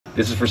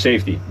This is for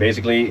safety.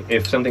 Basically,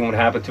 if something would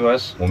happen to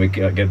us when we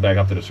get back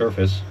up to the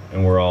surface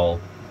and we're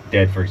all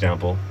dead, for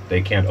example, they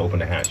can't open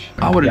the hatch.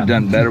 I would have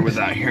done better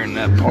without hearing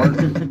that part.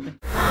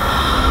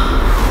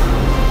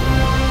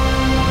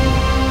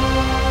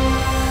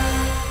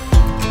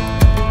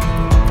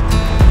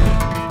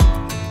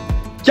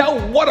 Yo,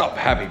 what up,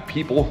 happy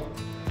people?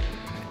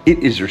 It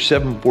is your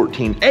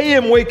 7:14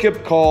 a.m.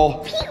 wake-up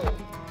call.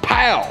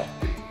 Pow!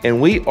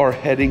 And we are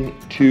heading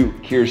to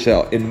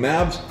Curacao. And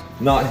Mav's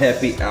not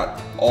happy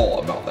at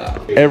all about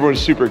that. Everyone's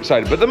super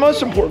excited. But the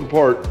most important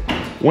part,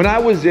 when I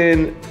was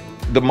in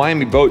the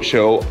Miami Boat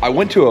Show, I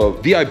went to a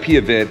VIP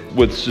event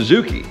with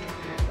Suzuki.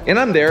 And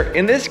I'm there,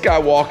 and this guy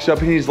walks up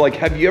and he's like,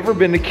 have you ever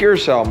been to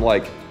Curacao? I'm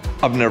like,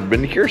 I've never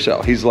been to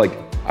Curacao. He's like,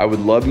 I would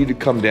love you to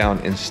come down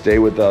and stay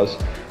with us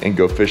and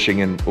go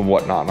fishing and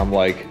whatnot. And I'm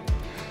like,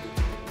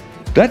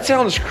 that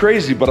sounds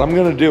crazy, but I'm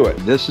gonna do it.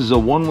 This is a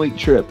 1-week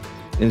trip,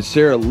 and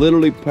Sarah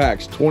literally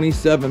packs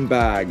 27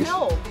 bags.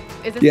 No,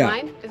 is this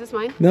mine? Is this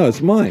mine? No,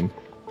 it's mine.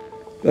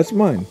 That's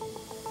mine.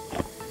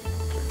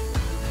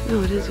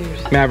 No, it is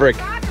yours. Maverick.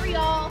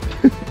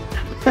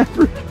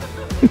 Maverick.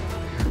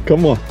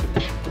 Come on.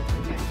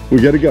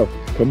 We gotta go.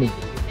 Come on.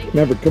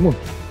 Maverick, come on.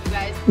 You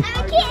guys,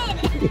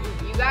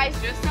 you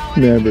guys just know what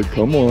Maverick,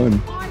 come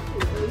on.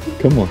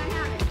 Come on.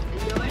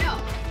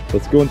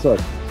 Let's go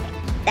inside.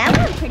 That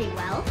went pretty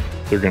well.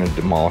 They're gonna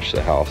demolish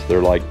the house.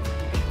 They're like,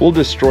 we'll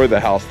destroy the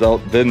house.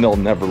 Then they'll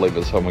never leave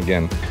us home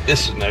again.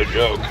 This is no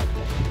joke.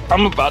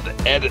 I'm about to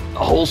edit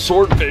a whole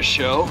swordfish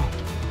show.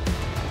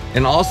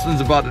 And Austin's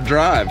about to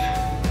drive.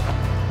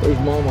 There's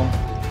Mama.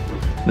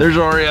 There's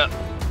Aria.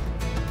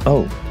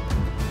 Oh.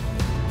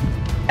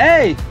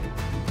 Hey!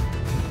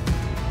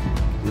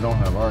 We don't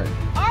have Aria.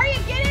 Aria,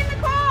 get in the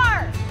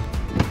car!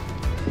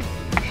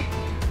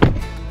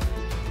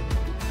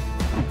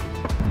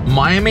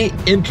 Miami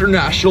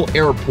International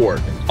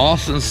Airport.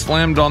 Austin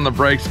slammed on the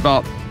brakes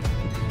about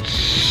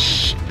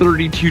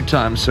 32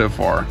 times so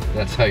far.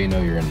 That's how you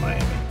know you're in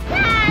Miami.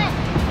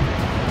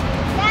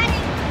 Daddy,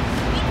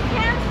 in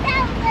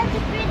Curacao, there's a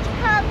bridge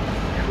called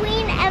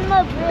Queen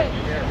Emma Bridge.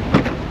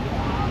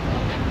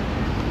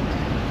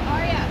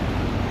 Aria.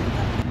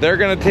 They're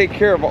gonna take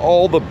care of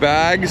all the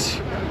bags,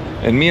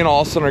 and me and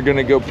Austin are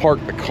gonna go park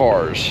the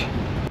cars.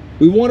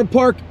 We wanna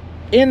park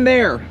in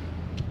there.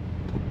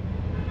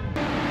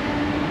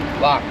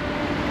 Lock.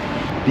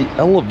 The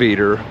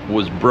elevator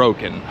was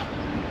broken,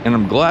 and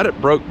I'm glad it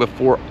broke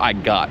before I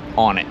got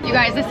on it. You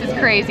guys, this is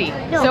crazy.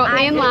 So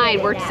in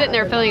line, we're sitting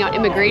there filling out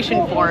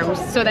immigration forms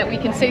so that we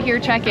can sit here,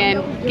 check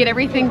in, get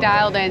everything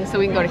dialed in so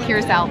we can go to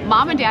Curacao.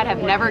 Mom and Dad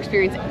have never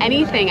experienced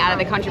anything out of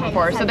the country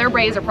before, so their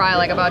brains are probably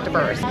like about to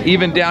burst.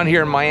 Even down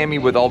here in Miami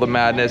with all the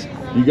madness,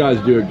 you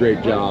guys do a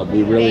great job.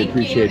 We really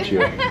appreciate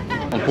you.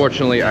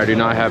 Unfortunately, I do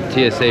not have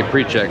TSA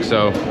pre-check,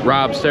 so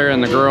Rob, Sarah,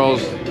 and the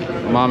girls,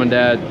 Mom and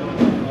Dad,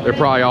 they're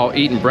probably all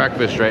eating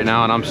breakfast right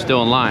now, and I'm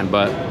still in line,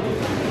 but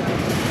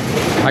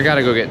I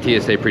gotta go get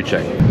TSA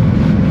pre-check.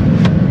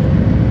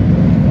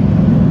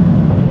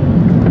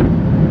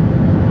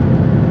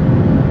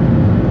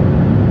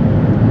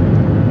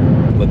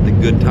 Let the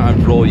good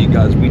times roll, you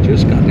guys. We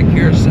just got to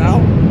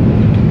Curacao,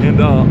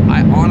 and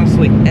I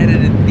honestly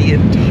edited the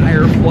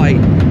entire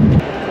flight.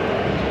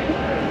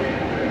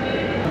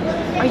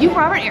 Are you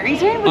Robert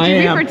Arrington? I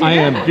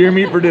am. Deer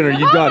meat for dinner.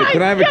 You got it.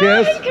 Can I have a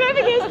kiss? Can I have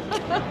a kiss?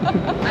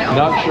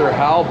 Not sure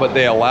how, but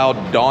they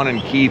allowed Dawn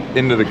and Keith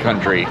into the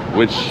country,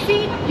 which...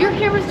 See, your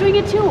camera's doing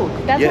it too.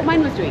 That's what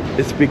mine was doing.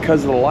 It's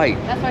because of the light.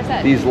 That's what I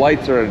said. These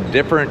lights are a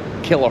different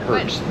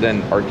kilohertz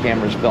than our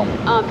cameras filming.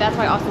 That's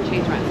why Austin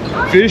changed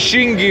mine.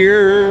 Fishing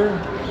gear.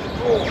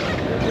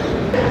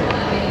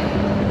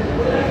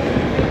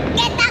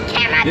 Get that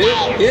camera,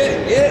 Get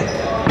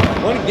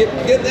it. Want to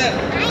get that?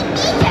 I need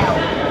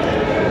to.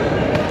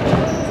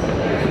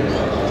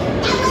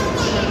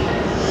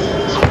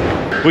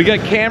 We got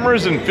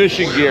cameras and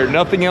fishing gear.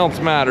 Nothing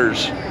else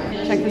matters.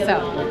 Check this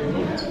out.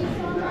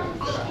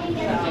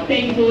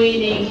 Thank you for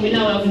waiting. We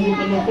now welcome you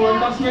from the 4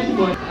 customers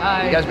aboard. You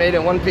guys made it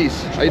in one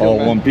piece. How you doing,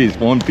 man?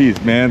 One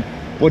piece, man.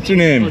 What's your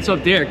name? What's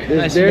up, Derek?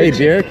 Nice to meet you. Hey,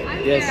 Derek.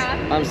 Yes,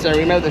 I'm Sarah.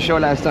 We met at the show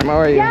last time. How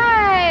are you?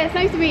 Yes,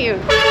 nice to meet you.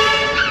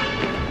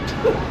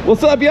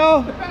 What's up,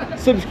 y'all?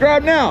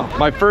 Subscribe now.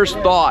 My first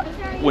thought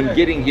when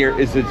getting here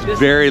is it's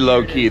very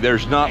low key.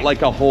 There's not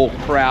like a whole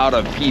crowd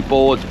of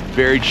people. It's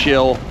very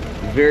chill,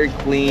 very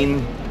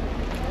clean.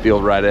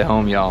 Feel right at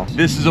home, y'all.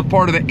 This is a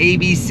part of the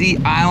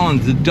ABC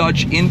Islands, the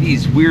Dutch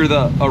Indies. We're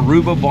the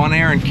Aruba,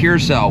 Bonaire, and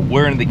Curacao.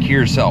 We're in the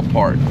Curacao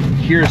part.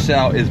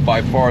 Curacao is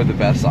by far the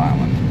best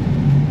island.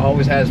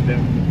 Always has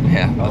been.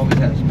 Yeah, always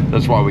has been.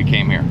 That's why we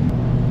came here.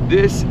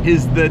 This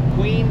is the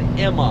Queen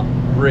Emma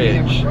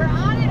Bridge. We're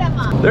on it,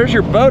 Emma. There's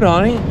your boat,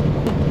 honey.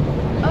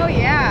 Oh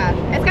yeah,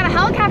 it's got a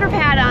helicopter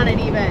pad on it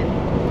even.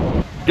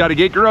 Got to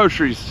get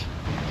groceries.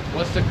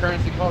 What's the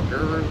currency called?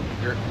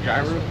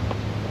 Gyro?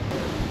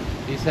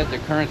 He said the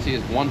currency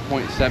is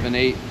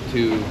 1.78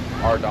 to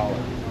our dollar.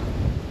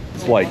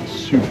 It's like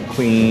super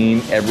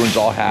clean. Everyone's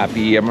all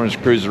happy. Everyone's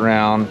cruising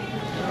around.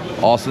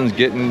 Austin's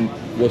getting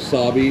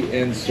wasabi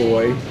and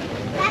soy.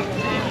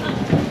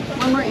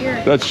 one more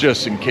ear. That's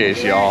just in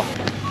case, y'all.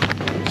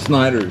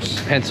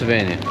 Snyder's.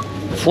 Pennsylvania.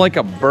 It's like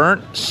a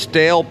burnt,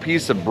 stale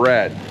piece of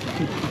bread,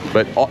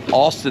 but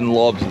Austin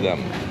loves them.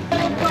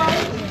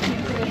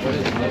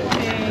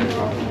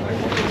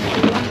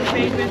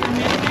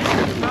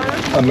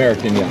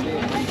 American, yeah.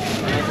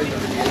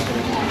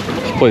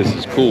 This place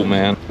is cool,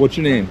 man. What's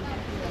your name?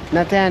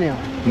 Nathaniel.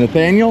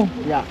 Nathaniel?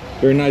 Yeah.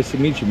 Very nice to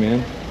meet you,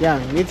 man. Yeah,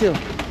 me too.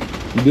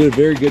 You did a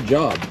very good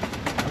job.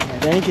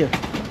 Thank you.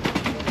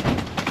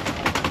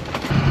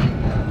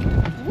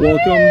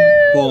 Welcome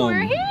home.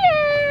 We're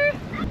here.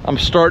 I'm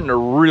starting to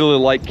really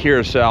like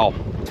Curacao.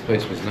 This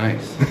place was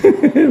nice.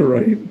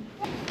 Right?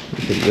 Look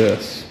at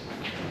this.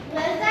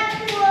 Where's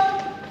that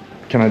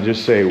pool? Can I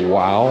just say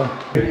wow?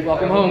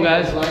 Welcome home,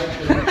 guys.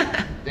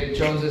 They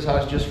chose this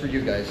house just for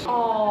you guys.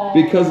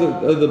 Because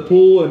of the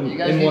pool and, You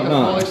guys need the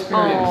full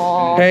experience.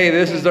 Hey,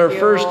 this is our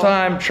first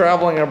time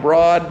traveling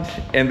abroad,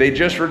 and they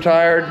just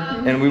retired,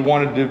 and we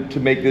wanted to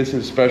make this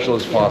as special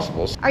as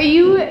possible. Are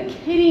you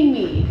kidding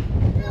me?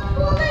 The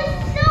pool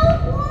is so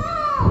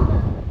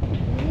warm.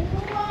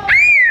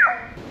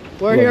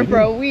 We're here for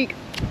a week.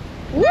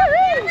 Look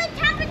at the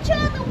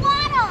temperature of the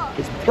water.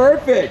 It's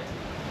perfect.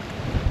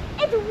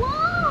 It's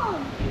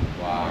warm.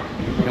 Wow.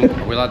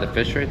 Are we allowed to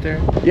fish right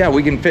there? Yeah,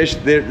 we can fish.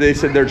 They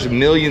said there's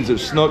millions of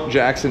snook,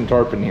 jacks, and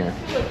tarpon here.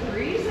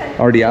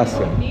 Already asked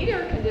them.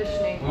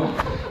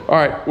 All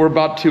right, we're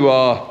about to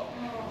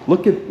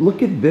look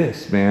at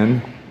this,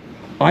 man.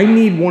 I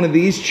need one of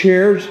these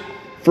chairs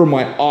for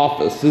my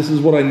office. This is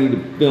what I need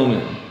to film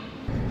in.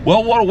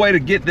 Well, what a way to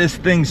get this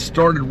thing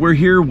started. We're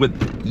here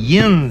with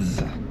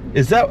Yins.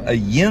 Is that a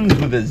Yins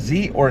with a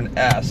Z or an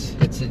S?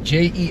 It's a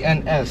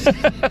J-E-N-S.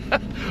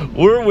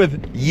 We're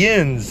with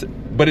Yins,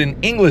 but in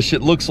English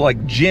it looks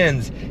like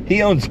Jins.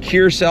 He owns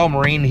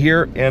SUBMARINE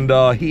here, and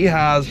he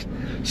has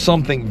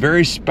something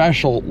very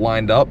special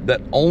lined up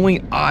that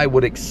only I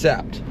would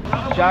accept.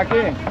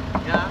 Jackie?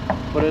 Yeah?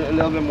 Put it a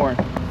little bit more.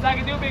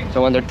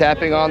 So when they're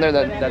tapping on there,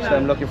 that's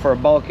them looking for a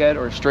bulkhead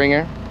or a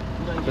stringer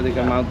so they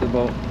can mount the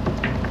boat.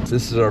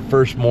 This is our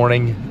first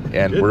morning,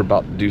 and we're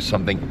about to do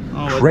something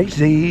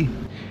crazy.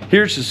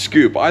 Here's the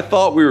scoop. I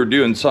thought we were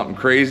doing something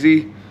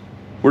crazy.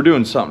 We're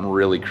doing something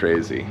really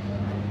crazy.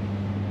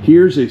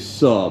 Here's a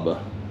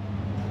sub.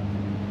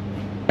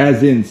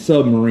 As in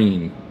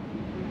submarine.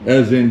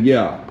 As in,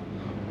 yeah.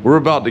 We're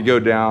about to go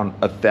down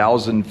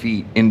 1,000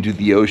 feet into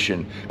the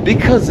ocean.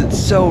 Because it's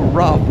so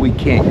rough, we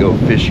can't go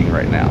fishing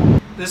right now.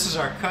 This is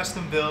our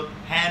custom-built,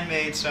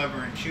 handmade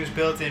submarine. She was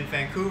built in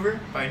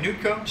Vancouver by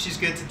Nutco. She's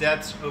good to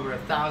depths over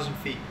 1,000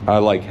 feet. I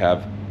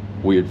have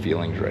weird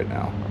feelings right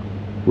now.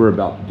 We're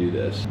about to do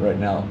this right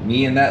now.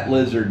 Me and that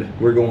lizard,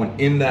 we're going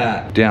in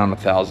that down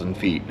 1,000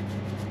 feet.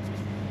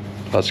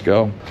 Let's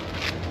go.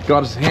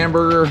 Got us a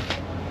hamburger,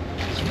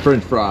 some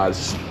French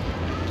fries.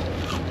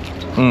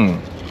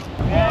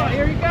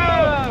 Here we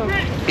go!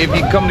 If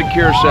you come to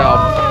Curacao,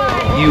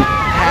 you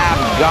have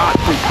got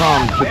to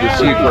come to the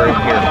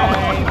seaquarium here.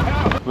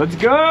 Let's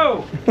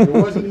go! It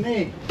wasn't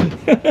me.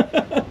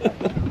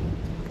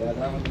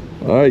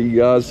 All right, you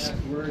guys.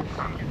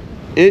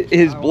 It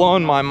has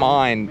blown my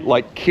mind.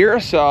 Like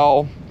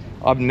Curacao,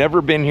 I've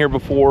never been here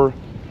before,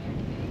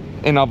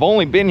 and I've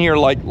only been here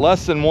like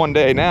less than 1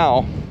 day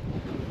now.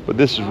 But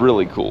this is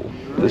really cool.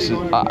 This is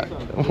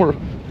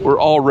we're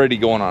already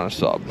going on a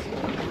sub.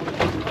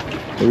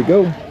 Here we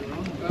go.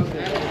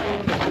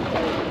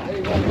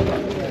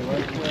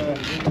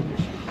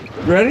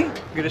 Ready?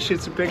 I'm gonna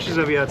shoot some pictures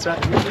of you outside.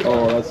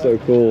 Oh, that's so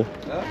cool.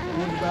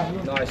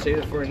 No, I saved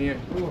it for in here.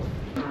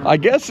 I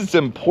guess it's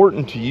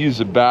important to use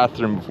a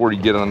bathroom before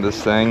you get on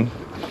this thing.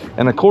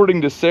 And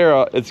according to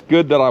Sarah, it's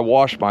good that I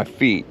wash my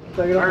feet.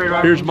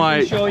 Here's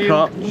my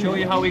cup. Show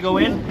you how we go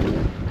in.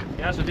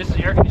 Yeah, so this is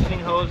air conditioning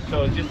hose,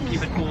 so just to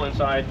keep it cool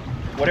inside.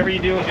 Whatever you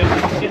do,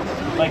 just sit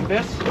like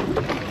this.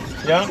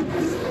 Yeah,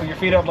 put your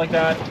feet up like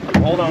that.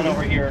 Hold on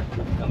over here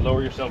and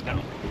lower yourself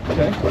down.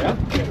 Okay. Yeah.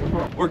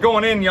 We're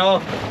going in,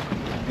 y'all.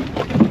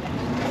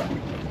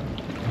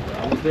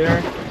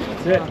 There.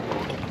 That's it.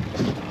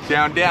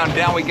 Down, down,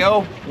 down we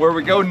go. Where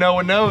we go, no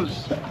one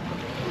knows.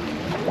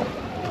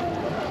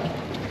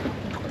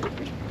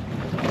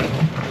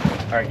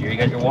 All right, here you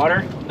got your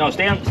water. No,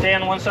 stay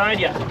on one side.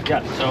 Yeah,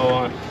 yeah.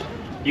 So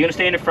you're gonna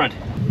stay in the front.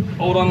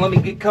 Hold on, let me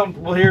get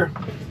comfortable here.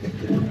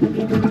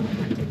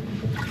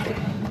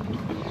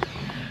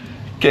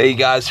 Okay, you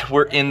guys,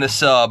 we're in the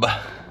sub.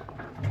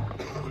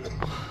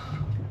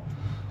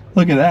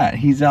 Look at that,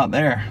 he's out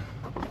there.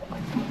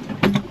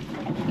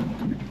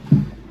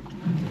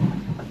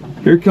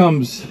 Here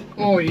comes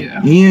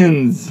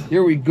Yins.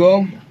 Here we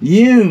go.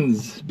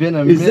 Yins. It's been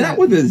a Is minute. that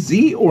with a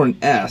Z or an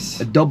S?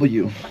 A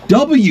W.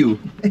 W.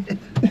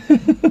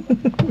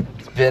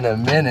 It's been a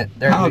minute.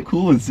 There How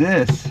cool is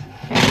this?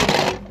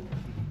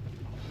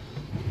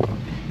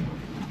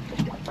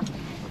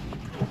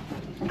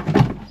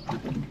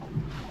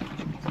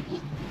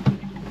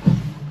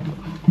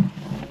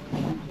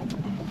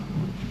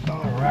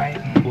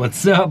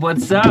 What's up?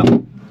 What's up?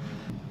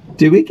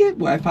 Did we get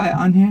Wi-Fi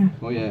on here?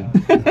 Oh yeah.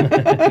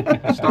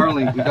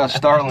 Starlink. We got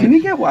Starlink. Did we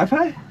get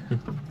Wi-Fi?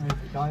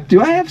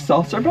 Do I have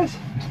cell service?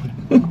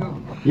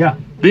 Yeah.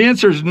 The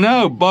answer is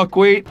no,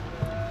 buckwheat.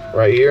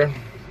 Right here,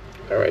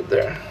 or right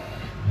there.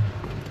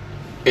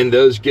 And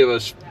those give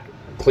us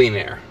clean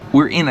air.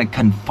 We're in a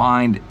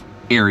confined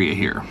area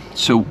here.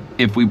 So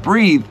if we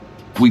breathe,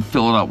 we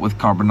fill it up with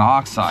carbon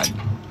dioxide.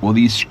 Well,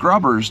 these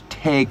scrubbers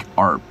take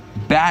our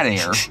bad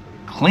air,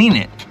 clean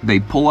it. They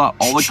pull out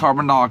all the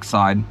carbon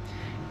dioxide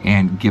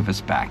and give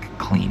us back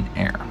clean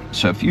air.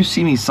 So if you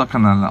see me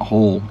sucking on that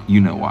hole,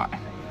 you know why.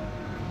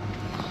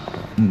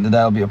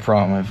 That'll be a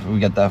problem if we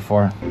get that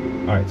far.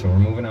 All right, so we're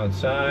moving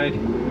outside.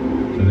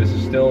 So this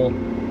is still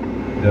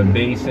the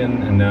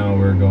basin, and now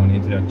we're going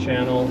into that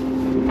channel.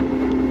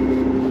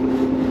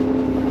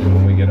 And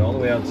when we get all the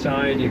way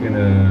outside, you're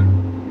gonna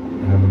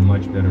have a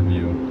much better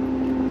view.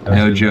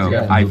 No joke.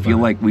 I feel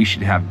like we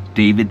should have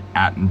David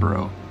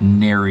Attenborough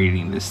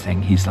narrating this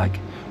thing. He's like,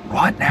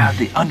 right now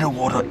the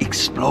underwater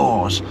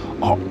explorers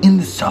are in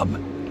the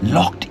sub,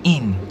 locked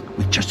in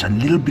with just a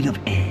little bit of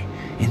air.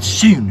 And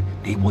soon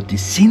they will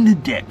descend the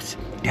depths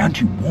down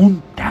to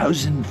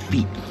 1,000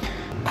 feet.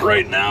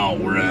 Right now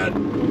we're at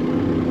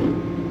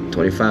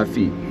 25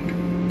 feet.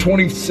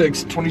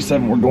 26,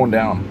 27, we're going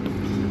down.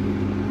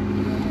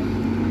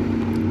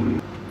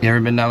 You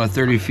ever been down to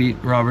 30 feet,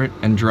 Robert,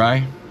 and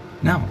dry?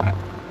 No,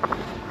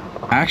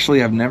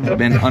 actually I've never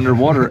been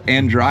underwater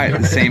and dry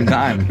at the same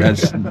time.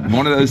 That's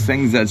one of those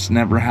things that's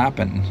never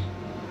happened.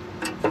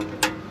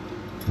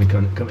 Let me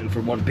come in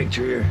for one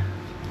picture here.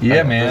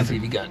 Yeah, man. Let's see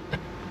if you got.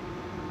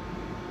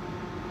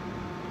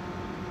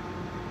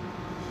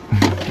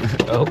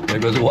 Oh, there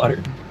goes the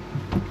water.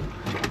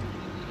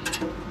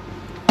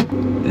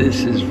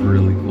 This is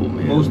really cool,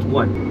 man. Most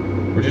what?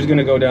 We're just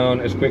gonna go down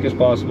as quick as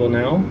possible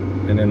now,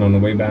 and then on the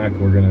way back,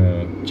 we're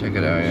gonna check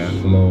it out, yeah.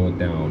 Slow it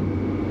down.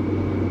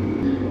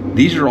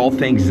 These are all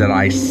things that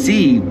I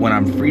see when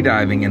I'm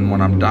freediving and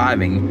when I'm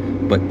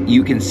diving, but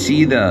you can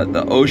see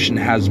the ocean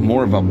has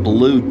more of a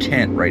blue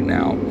tint right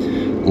now.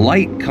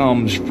 Light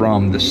comes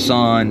from the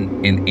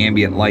sun and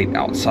ambient light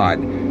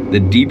outside. The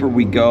deeper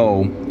we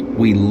go,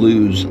 we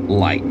lose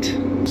light.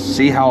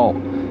 See how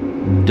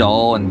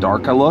dull and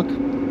dark I look?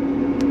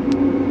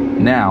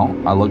 Now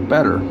I look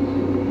better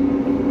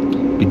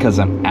because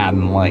I'm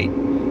adding light.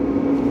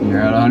 You're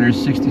at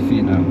 160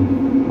 feet now.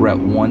 We're at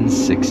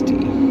 160.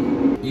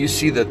 You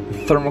see the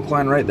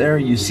thermocline right there?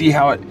 You see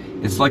how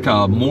it's like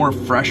a more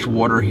fresh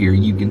water here.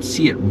 You can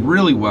see it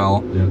really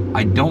well. Yeah.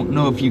 I don't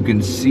know if you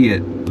can see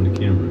it on the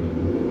camera.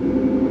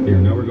 Here,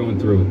 now we're going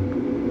through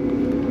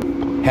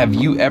it. Have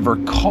you ever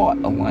caught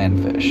a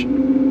lionfish?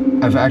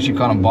 I've actually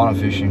caught them bottom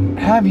fishing.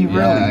 Have you really?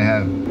 Yeah, I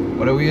have.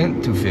 What are we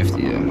in?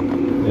 250, yeah.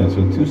 Yeah, so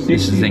 260.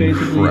 This is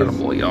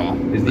incredible, y'all.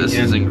 This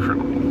is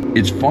incredible.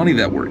 It's funny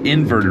that we're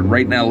inverted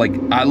right now. Like,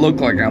 I look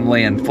like I'm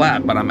laying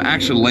flat, but I'm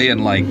actually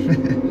laying like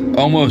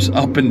almost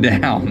up and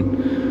down.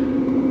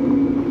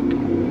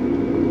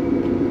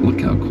 Look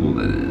how cool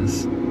that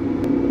is.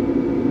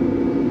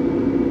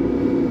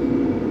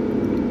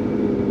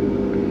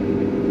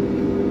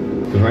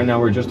 Because right now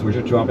we're just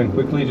dropping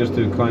quickly just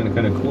to kind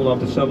of cool off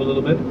the sub a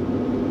little bit,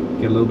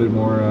 get a little bit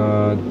more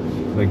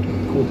like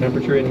cool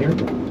temperature in here.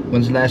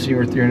 When's the last time you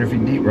were 300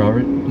 feet deep,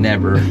 Robert?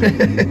 Never.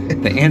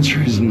 The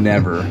answer is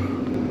never.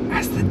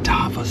 As the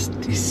divers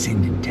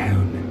descended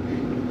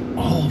down,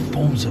 all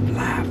forms of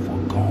life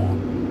were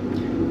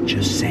gone.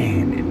 Just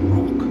sand and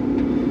rock,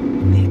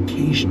 and the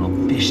occasional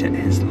fish that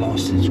has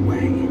lost its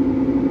way.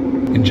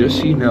 And just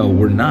so you know,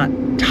 we're not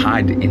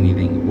tied to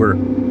anything. We're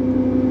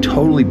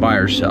totally by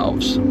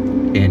ourselves,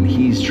 and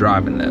he's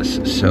driving this.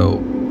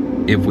 So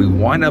if we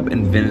wind up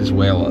in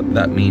Venezuela,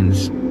 that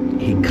means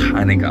he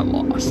kind of got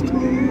lost.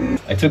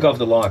 I took off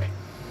the lock.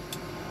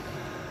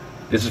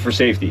 This is for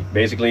safety.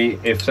 Basically,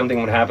 if something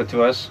would happen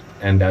to us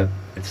and that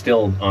it's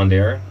still on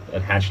there,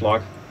 that hatch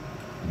lock,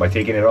 by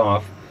taking it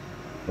off,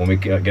 when we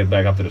get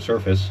back up to the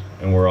surface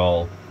and we're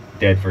all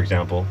dead, for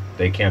example,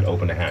 they can't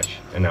open the hatch,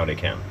 and now they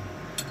can.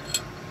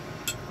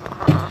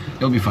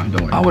 You'll be fine,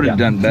 don't worry. I would have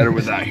done better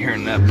without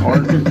hearing that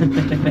part.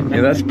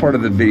 Yeah, that's part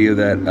of the video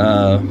that,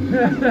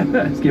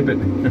 skip it.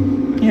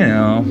 You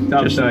know.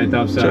 Top side.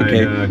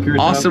 Okay.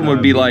 Austin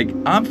would be like,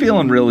 I'm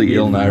feeling really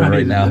ill now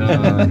right now.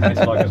 Hatch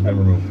lock has been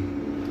removed.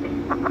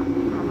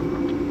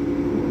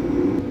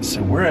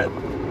 So we're at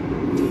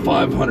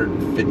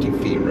 550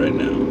 feet right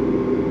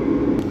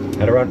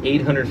now. At around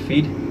 800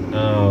 feet,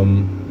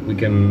 we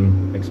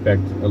can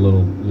expect a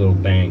little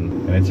bang,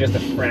 and it's just a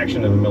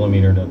fraction of a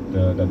millimeter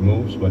that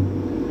moves, but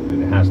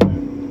it has to.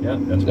 Yeah,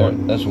 that's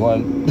one. That's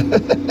one.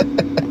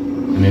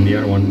 And then the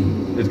other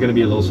one is going to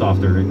be a little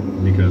softer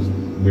because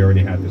we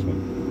already had this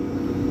one.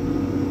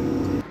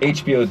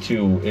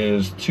 HPO2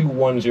 is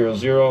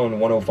 2100 and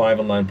 105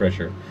 on line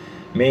pressure.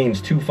 Mains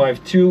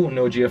 252,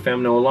 no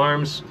GFM, no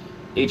alarms.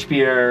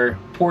 HPR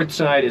port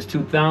side is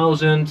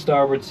 2000,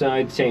 starboard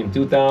side same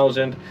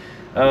 2000.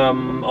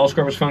 All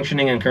scrubbers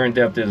functioning, and current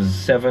depth is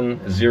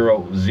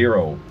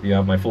 700. You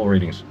have my full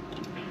readings.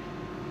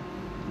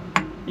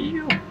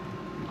 Ew.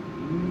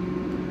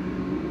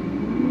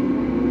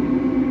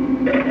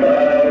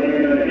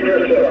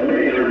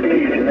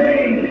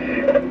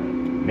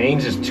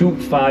 Mains is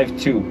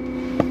 252.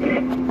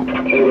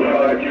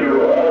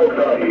 252, all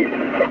copied.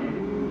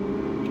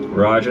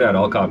 Roger that,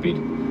 all copied.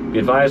 Be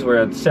advised, we're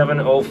at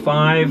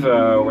 705.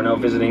 We're now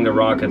visiting the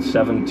rock at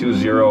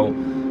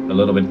 720, a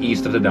little bit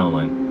east of the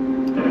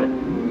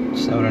downline.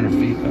 700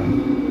 feet.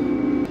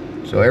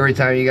 So every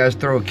time you guys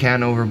throw a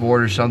can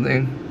overboard or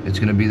something, it's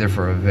gonna be there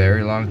for a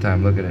very long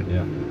time. Look at it.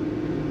 Yeah.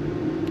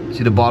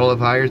 See the bottle up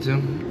higher too?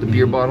 The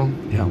beer bottle?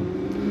 Yeah.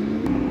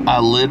 I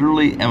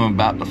literally am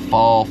about to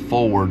fall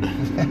forward.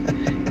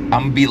 I'm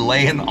gonna be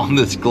laying on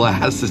this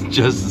glass in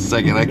just a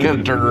second. I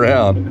gotta turn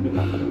around.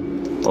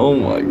 Oh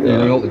my god. Yeah,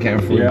 let me hold the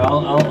camera for you. Yeah,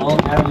 I'll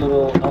add a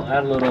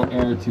little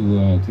air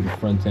to the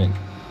front tank.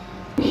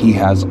 He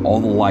has all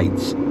the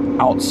lights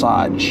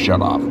outside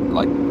shut off,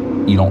 like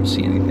you don't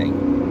see anything.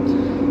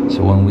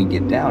 So when we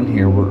get down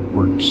here,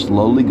 we're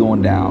slowly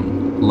going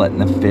down, letting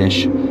the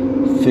fish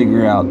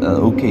figure out,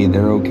 okay,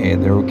 they're okay,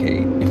 they're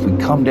okay. If we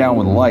come down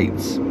with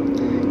lights,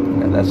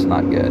 that's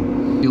not good.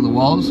 Feel the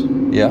walls?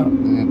 Yeah.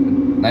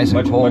 Nice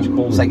and cold. Much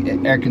colder. It's like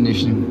air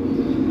conditioning.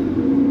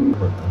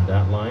 On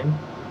that line,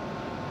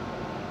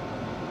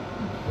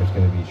 there's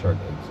going to be shark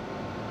eggs.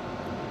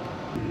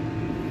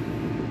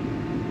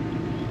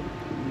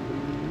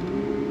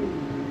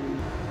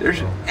 There's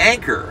an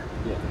anchor.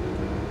 Yeah.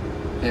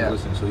 Yeah.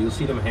 Listen, so you'll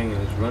see them hanging.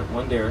 There's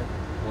one there,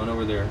 one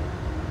over there.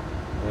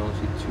 I only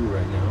see two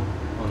right now.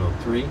 Oh no,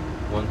 three.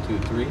 1, 2,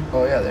 3.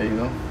 Oh yeah, there you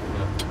go.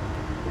 Yeah.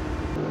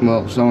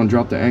 Well, someone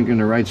dropped their anchor in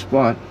the right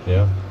spot.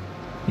 Yeah.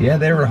 Yeah,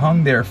 they were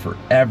hung there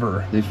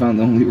forever. They found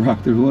the only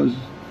rock there was.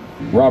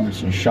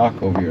 Robert's in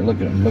shock over here. Look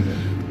at him, look at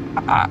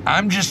him.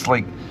 I'm just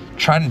like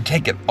trying to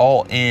take it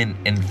all in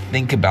and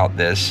think about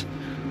this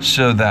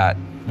so that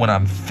when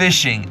I'm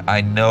fishing, I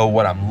know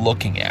what I'm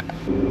looking at.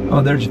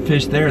 Oh, there's a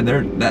fish there.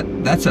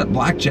 That's a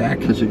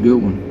blackjack. That's a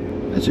good one.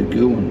 That's a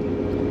good one.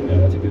 Yeah,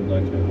 that's a good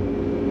blackjack.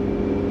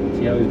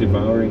 See how he's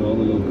devouring all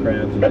the little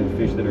crabs and little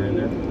fish that are in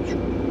there?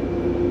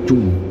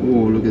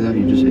 Oh, look at that.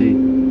 He just ate.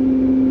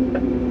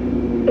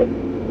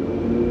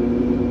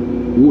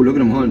 Oh, look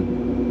at him hunt.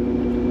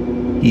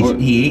 He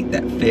ate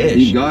that fish.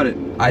 He got it.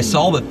 I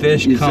saw the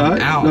fish come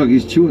out. Look,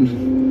 he's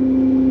chewing.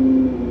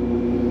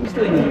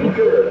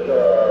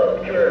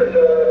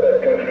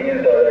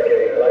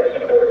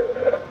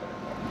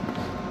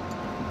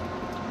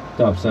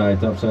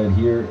 Topside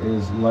here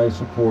is life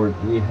support.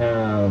 We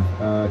have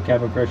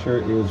cabin pressure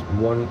is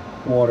 1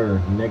 quarter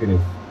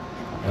negative.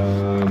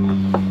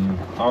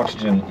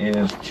 Oxygen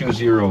is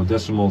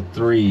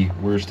 20.3.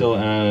 We're still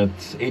at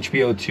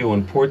HPO2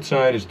 on port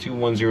side is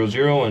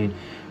 2100 and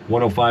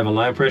 105 on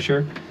line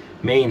pressure.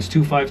 Mains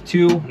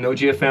 252, no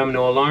GFM,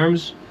 no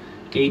alarms.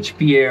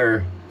 HP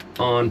air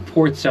on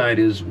port side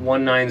is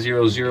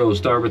 1900,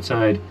 starboard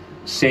side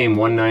same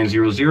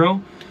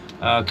 1900.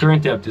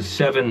 Current depth is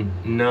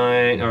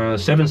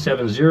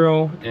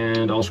 770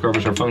 and all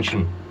scrubbers are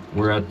functioning.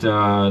 We're at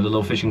the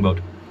little fishing boat.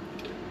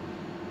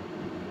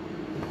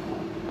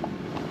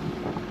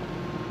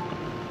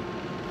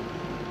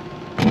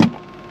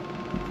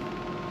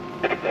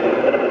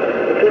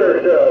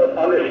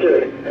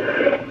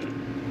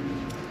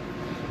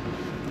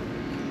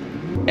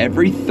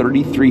 Every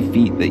 33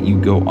 feet that you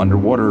go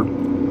underwater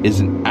is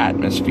an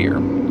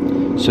atmosphere.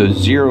 So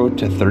 0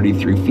 to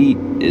 33 feet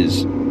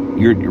is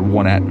your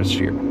 1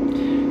 atmosphere.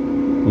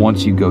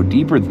 Once you go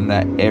deeper than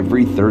that,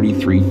 every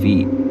 33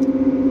 feet,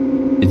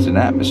 it's an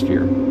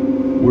atmosphere.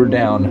 We're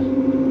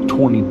down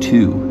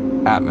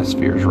 22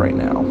 atmospheres right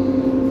now.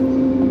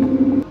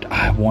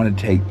 I want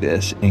to take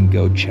this and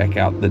go check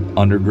out the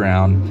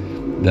underground,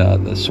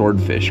 the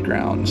swordfish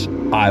grounds.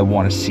 I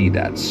want to see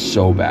that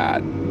so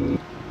bad.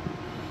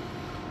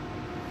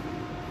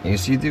 You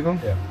see it, Diego?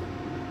 Yeah.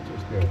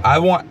 I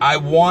want,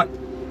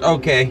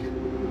 okay.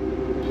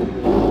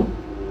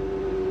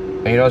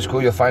 And you know what's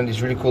cool? You'll find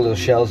these really cool little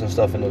shells and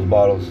stuff in those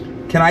bottles.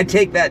 Can I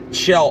take that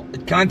shell,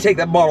 can I take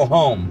that bottle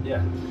home?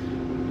 Yeah.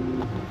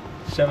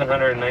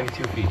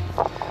 792 feet.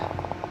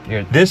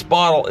 Here. This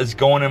bottle is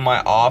going in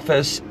my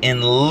office,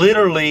 and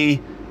literally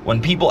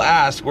when people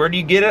ask, where do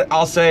you get it?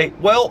 I'll say,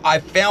 well, I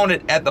found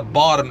it at the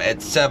bottom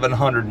at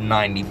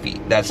 790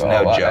 feet. That's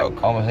no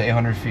joke. Almost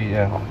 800 feet,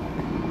 yeah.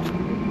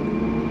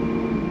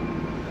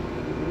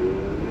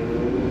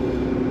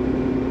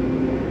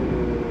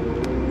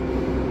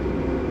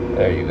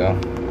 There you go.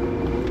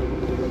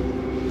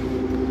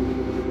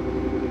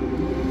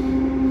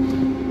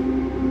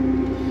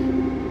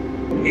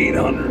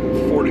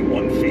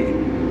 $841 feet.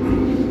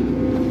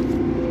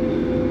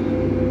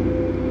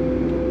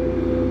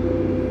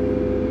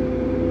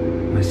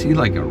 I see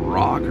like a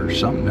rock or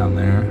something down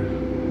there.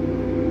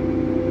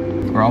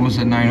 We're almost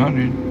at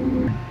 900.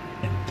 And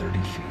 30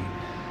 feet.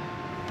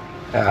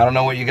 I don't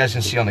know what you guys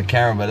can see on the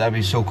camera, but that'd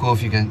be so cool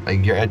if you can,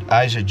 like, your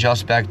eyes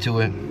adjust back to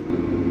it.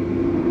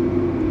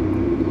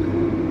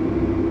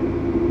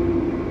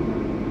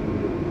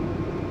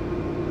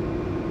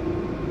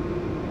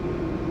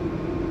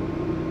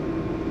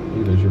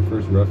 There's your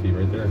first roughy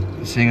right there.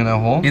 Seeing in that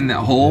hole? In that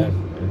hole? Yeah,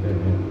 right there,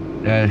 yeah.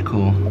 That is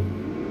cool.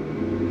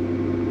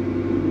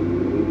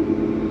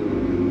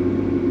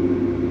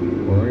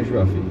 Orange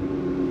roughy.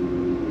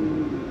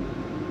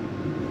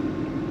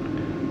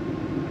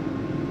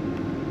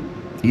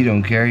 He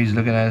don't care. He's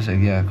looking at us like,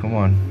 yeah, come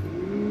on.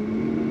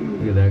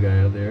 Look at that guy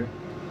out there.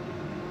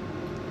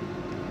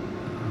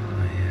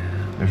 Oh,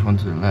 yeah. There's one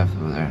to the left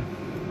over there.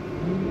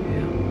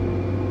 Yeah.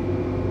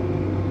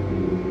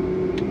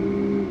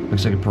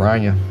 Looks like a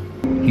piranha.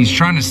 He's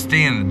trying to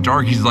stay in the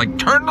dark. He's like,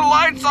 turn the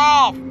lights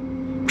off.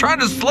 I'm trying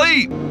to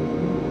sleep.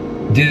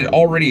 Did it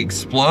already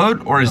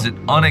explode or is it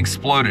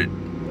unexploded?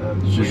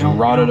 It's just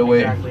rotted away.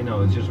 Exactly,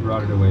 no, it's just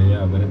rotted away,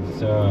 yeah, but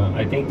it's,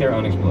 I think they're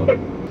unexploded.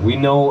 We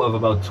know of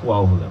about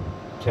 12 of them,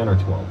 10 or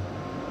 12.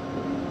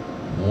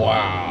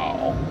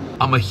 Wow.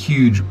 I'm a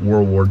huge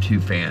World War II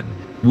fan.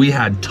 We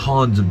had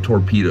tons of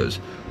torpedoes.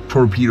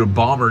 Torpedo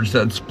bombers,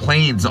 that's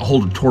planes that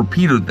hold a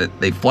torpedo that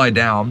they fly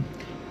down.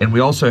 And we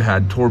also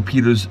had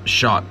torpedoes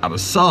shot out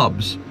of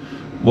subs.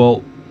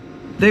 Well,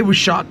 they were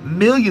shot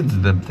millions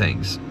of them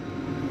things.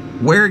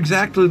 Where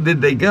exactly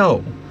did they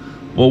go?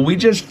 Well, we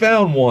just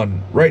found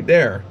one right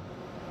there.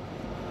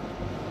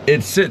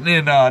 It's sitting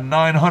in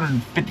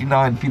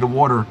 959 feet of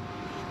water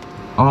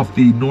off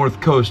the north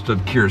coast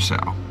of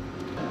Curacao.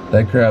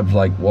 That crab's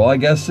like, well, I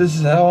guess this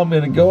is how I'm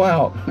gonna go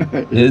out.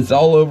 It's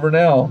all over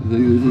now.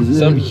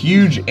 Some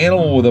huge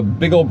animal with a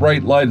big old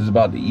bright light is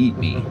about to eat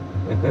me.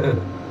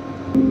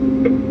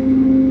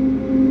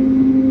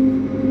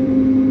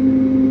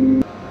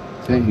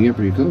 Hey, you get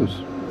pretty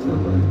close.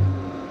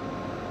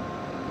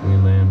 We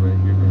land right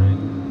here behind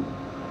you.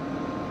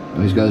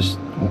 Oh, he's got his.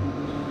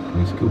 Can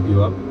we scoop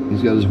you up?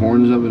 He's got his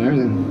horns up and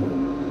everything.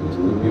 Can we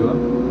scoop you up?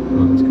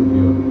 Oh, let's scoop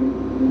you up.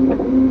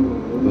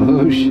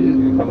 Oh shit! You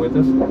gonna come with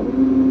us?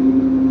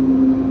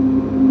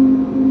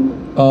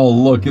 Oh,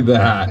 look at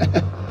that.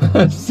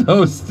 That's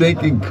so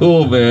stinking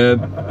cool, man.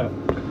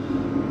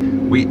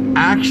 We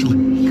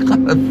actually got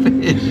a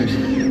fish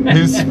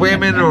who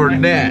swam in our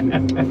net.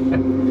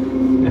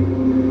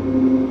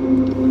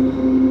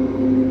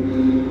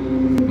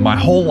 My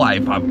whole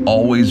life, I've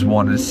always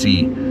wanted to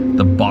see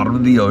the bottom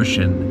of the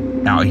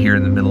ocean out here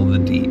in the middle of the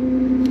deep.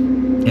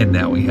 And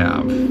now we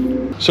have.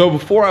 So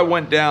before I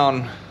went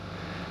down,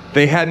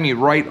 they had me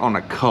right on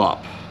a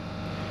cup.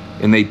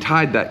 And they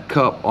tied that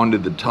cup onto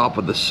the top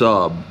of the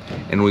sub,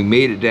 and we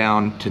made it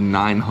down to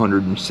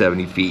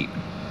 970 feet.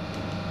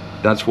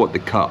 That's what the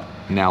cup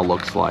now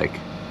looks like.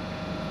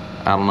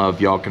 I don't know if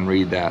y'all can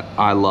read that.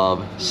 I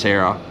love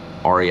Sarah,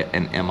 Aria,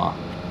 and Emma.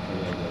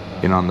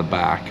 And on the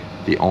back,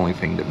 the only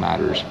thing that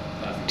matters,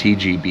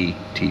 TGB,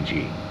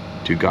 TG.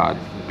 To God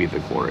be the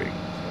glory.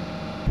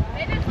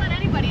 They didn't let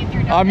anybody in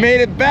here, I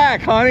made it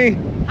back, honey.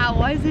 How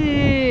was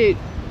it?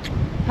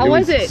 How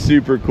was it?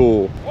 Super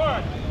cool.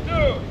 1,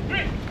 2,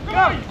 3,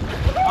 go!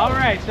 All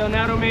right, so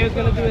now Romeo's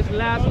gonna do his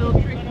last little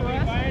trick for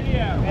us.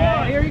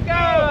 Yeah, here he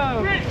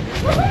goes.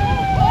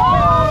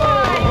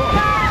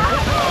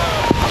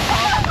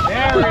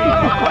 Very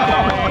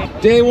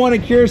nice. Day 1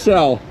 at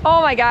Curacao.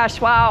 Oh my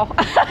gosh, wow.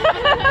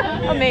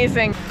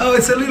 Amazing. Oh,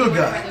 it's a little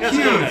guy. It's a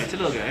little guy, it's a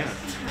little guy, yeah.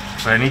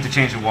 But I need to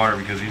change the water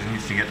because he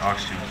needs to get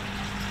oxygen.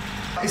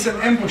 It's an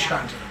ambush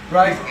hunter,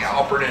 right? Yeah,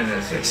 I'll put it in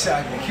this.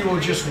 Exactly. He will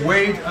just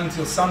wait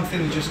until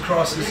something just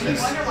crosses his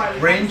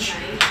range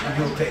and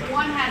he'll take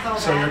it.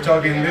 So you're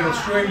talking little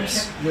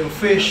shrimps, little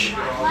fish,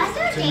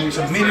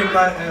 some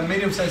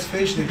medium-sized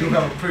fish. They do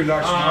have a pretty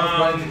large mouth,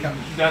 right? They can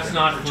That's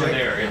not for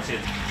there. It's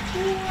it.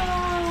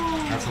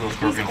 That's a little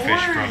scorpion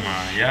fish from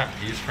yeah.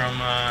 He's from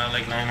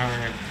like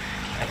 900.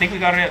 I think we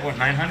got it at what,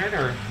 900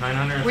 or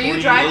 900? Were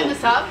you driving the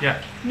sub?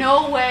 Yeah.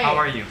 No way. How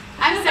are you?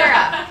 I'm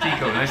Sarah.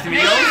 Tico, nice to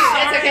meet you.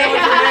 It's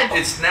okay.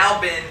 It's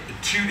now been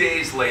 2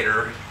 days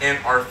later, and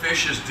our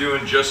fish is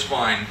doing just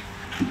fine.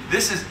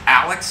 This is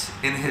Alex,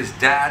 and his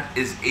dad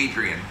is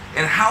Adrian.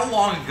 And how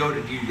long ago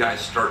did you guys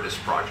start this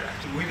project?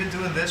 We've been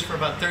doing this for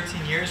about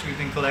 13 years. We've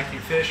been collecting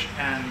fish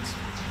and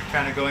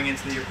kind of going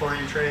into the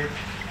aquarium trade,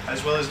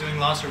 as well as doing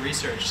lots of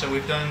research. So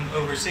we've done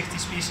over 60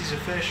 species of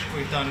fish.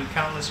 We've done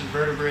countless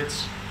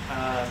invertebrates,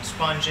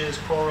 sponges,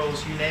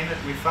 corals, you name it,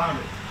 we found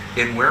it.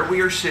 And where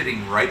we are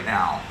sitting right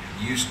now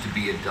used to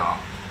be a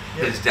dump.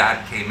 Yep. His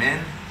dad came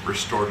in,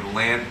 restored the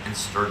land, and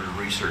started a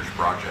research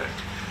project.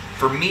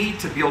 For me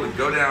to be able to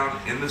go down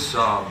in the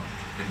sub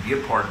and be a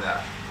part of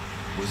that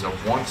was a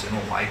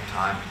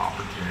once-in-a-lifetime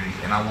opportunity,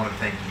 and I want to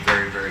thank you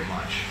very, very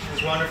much. It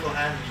was wonderful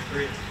having you.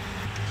 Great.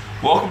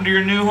 Welcome to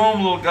your new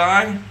home, little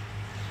guy.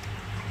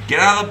 Get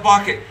out of the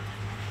bucket.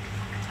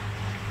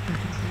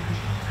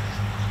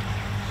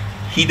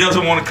 He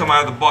doesn't want to come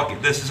out of the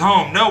bucket. This is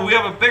home. No, we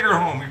have a bigger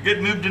home. You're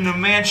getting moved into a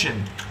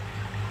mansion.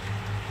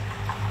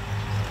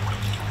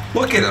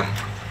 Look at him.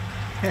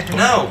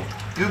 No.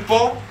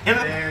 Goofball.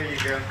 There you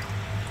go.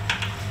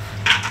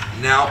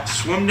 Now,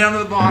 swim down to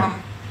the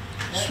bottom.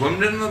 Swim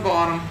down to the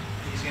bottom.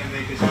 He's going to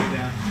make his way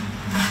down.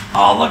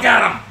 Oh, look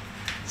at him.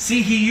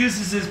 See, he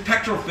uses his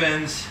pectoral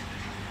fins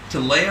to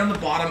lay on the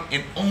bottom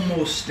and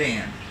almost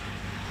stand.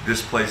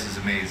 This place is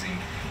amazing,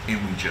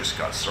 and we just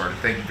got started.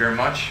 Thank you very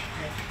much.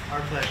 Our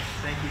pleasure.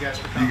 Thank you guys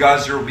for coming. You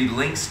guys, there will be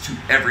links to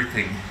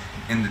everything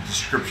in the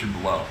description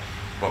below.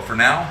 But for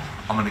now,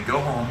 I'm going to go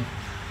home.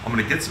 I'm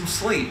going to get some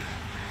sleep,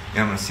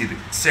 and I'm going to see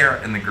Sarah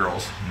and the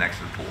girls next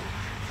to the pool.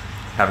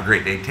 Have a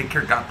great day. Take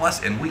care. God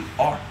bless. And we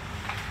are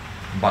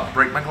I'm about to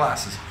break my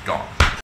glasses. Gone.